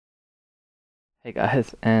Hey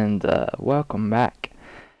guys, and welcome back.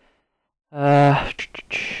 Uh,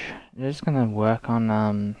 just gonna work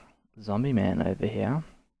on Zombie Man over here.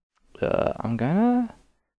 I'm gonna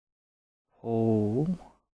pull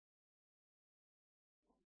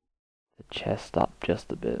the chest up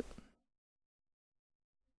just a bit.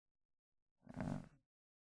 Uh,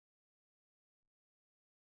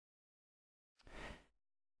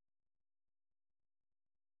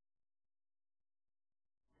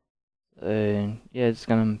 so yeah, just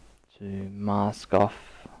gonna to mask off.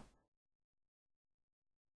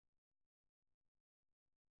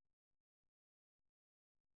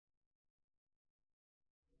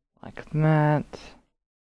 Like that.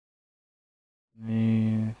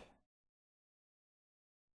 Move.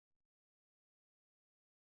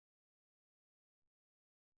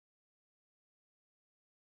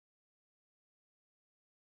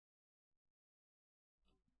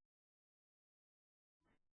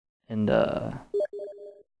 And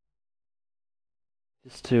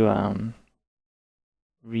just to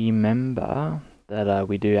remember that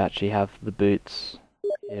we do actually have the boots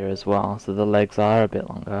here as well, so the legs are a bit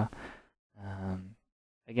longer.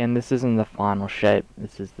 Again, this isn't the final shape.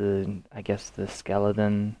 This is I guess, the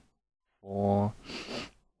skeleton for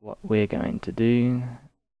what we're going to do.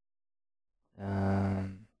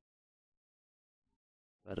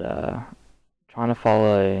 But trying to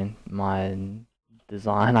follow my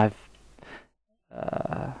design, I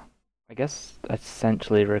guess,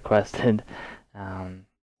 essentially requested.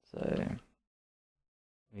 So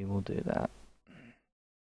we will do that.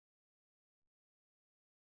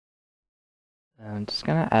 I'm just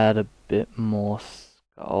gonna add a bit more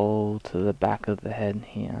skull to the back of the head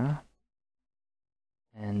here,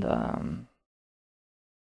 and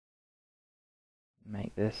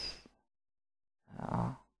make this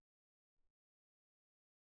our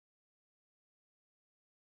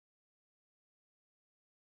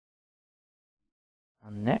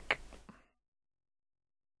neck.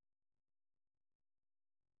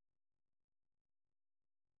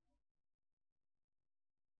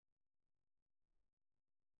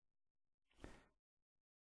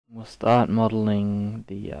 We'll start modeling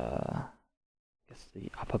the I guess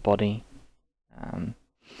the upper body. Um,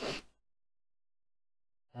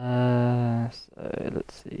 so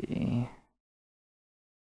let's see.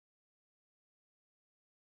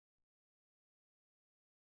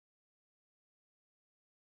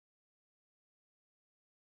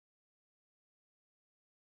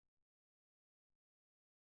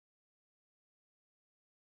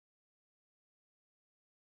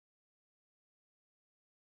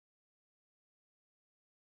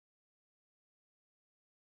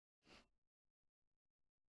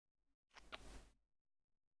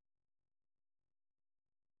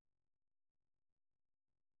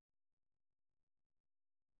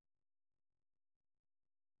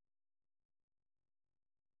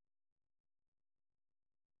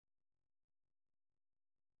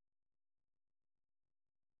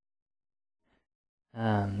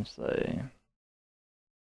 So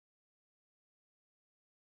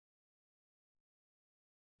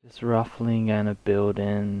just roughly gonna build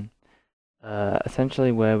in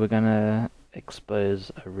essentially where we're gonna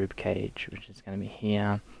expose a rib cage, which is gonna be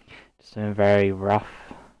here. Just a very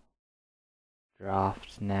rough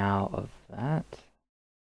draft now of that.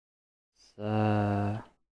 So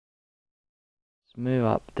let's move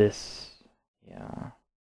up this here.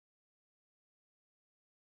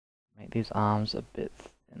 Make these arms a bit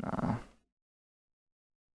thinner.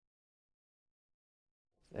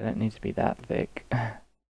 They don't need to be that thick.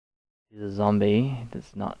 He's a zombie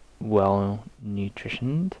that's not well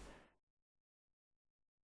nutritioned.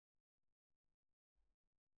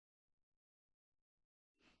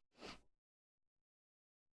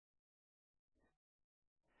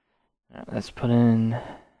 Right, let's put in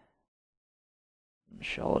some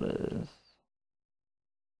shoulders.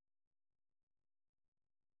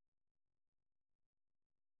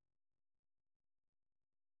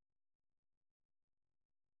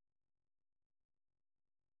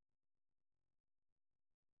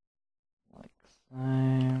 Like so.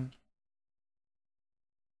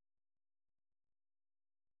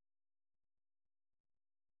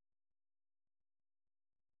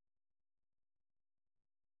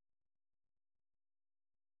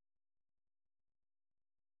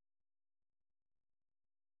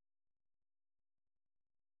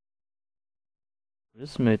 We'll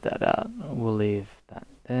just smooth that out. We'll leave that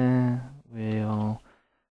there. We'll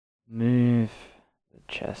move the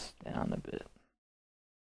chest down a bit.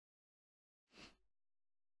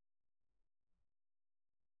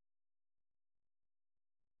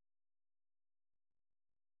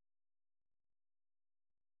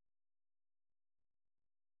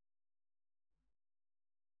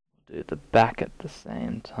 do the back at the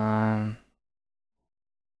same time.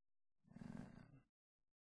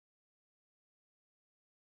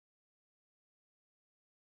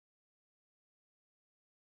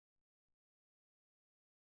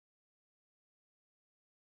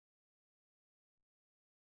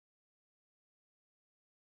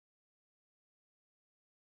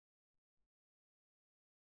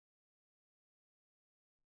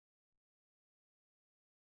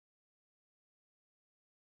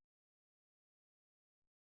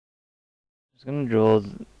 Just gonna draw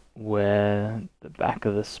where the back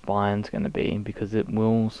of the spine's gonna be because it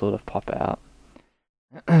will sort of pop out.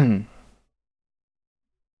 A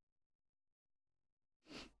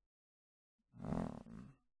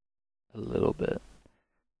little bit.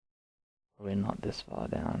 Probably not this far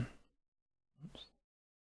down. Oops.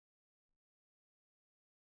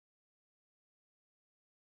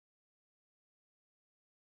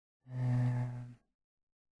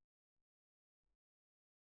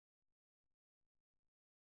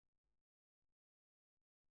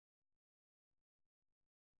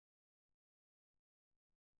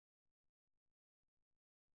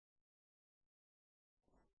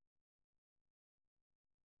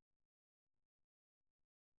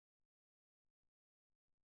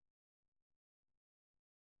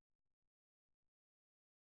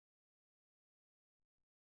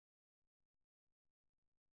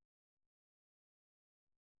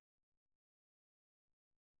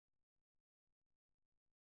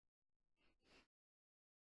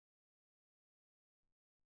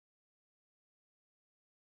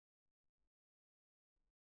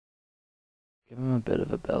 Give him a bit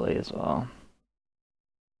of a belly as well.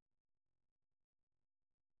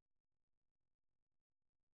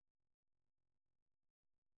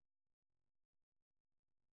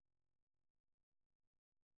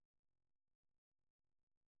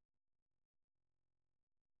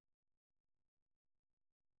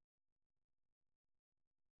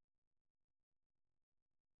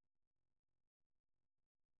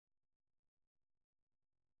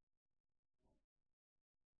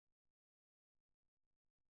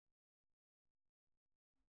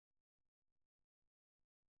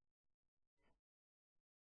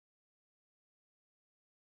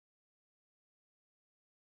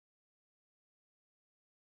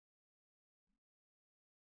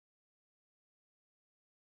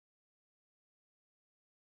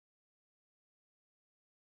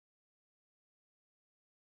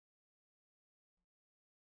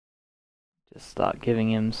 Just start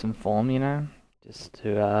giving him some form, you know, just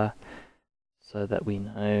to so that we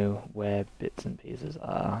know where bits and pieces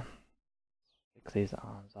are. Fix these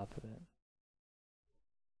arms up a bit.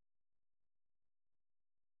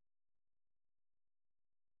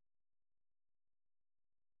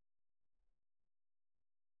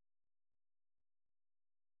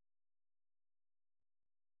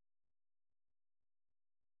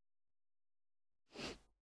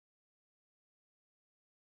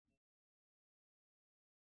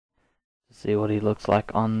 See what he looks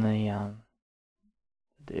like on the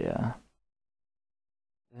deer.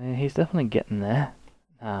 He's definitely getting there.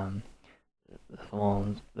 The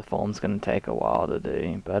form's gonna take a while to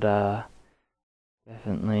do, but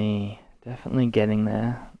definitely getting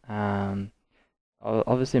there.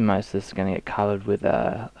 Obviously most of this is gonna get covered with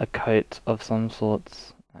a coat of some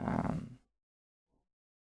sorts,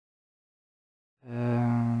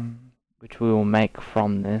 which we will make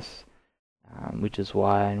from this. Which is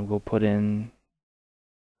why we'll put in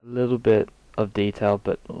a little bit of detail,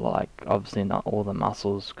 but like obviously not all the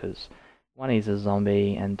muscles, because one, he's a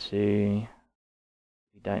zombie, and two,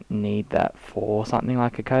 we don't need that for something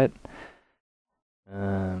like a coat.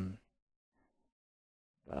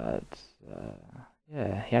 But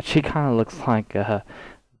yeah, he actually kind of looks like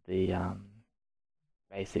the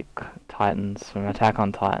basic Titans from Attack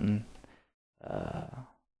on Titan.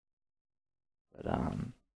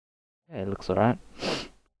 Yeah, it looks alright.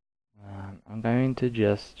 I'm going to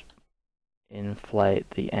just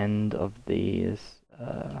inflate the end of these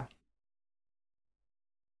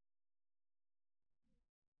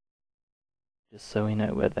just so we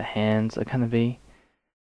know where the hands are going to be.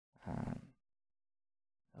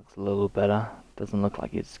 Looks a little better. Doesn't look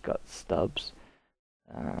like it's got stubs.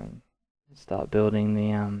 Start building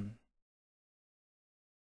the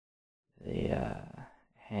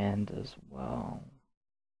hand as well.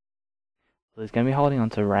 So he's going to be holding on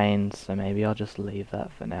to reins, so maybe I'll just leave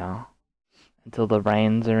that for now until the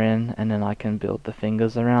reins are in, and then I can build the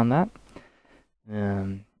fingers around that.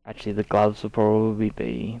 Actually, the gloves will probably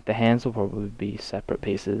be, the hands will probably be separate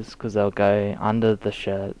pieces because they'll go under the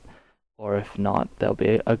shirt, or if not, there'll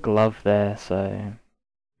be a glove there, so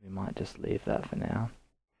we might just leave that for now.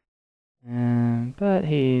 But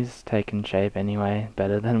he's taken shape anyway,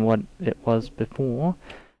 better than what it was before.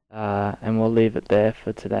 And we'll leave it there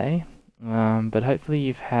for today. But hopefully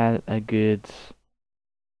you've had a good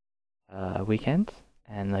weekend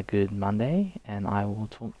and a good Monday, and I will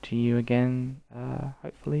talk to you again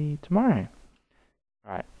hopefully tomorrow.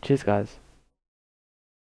 Alright, cheers guys.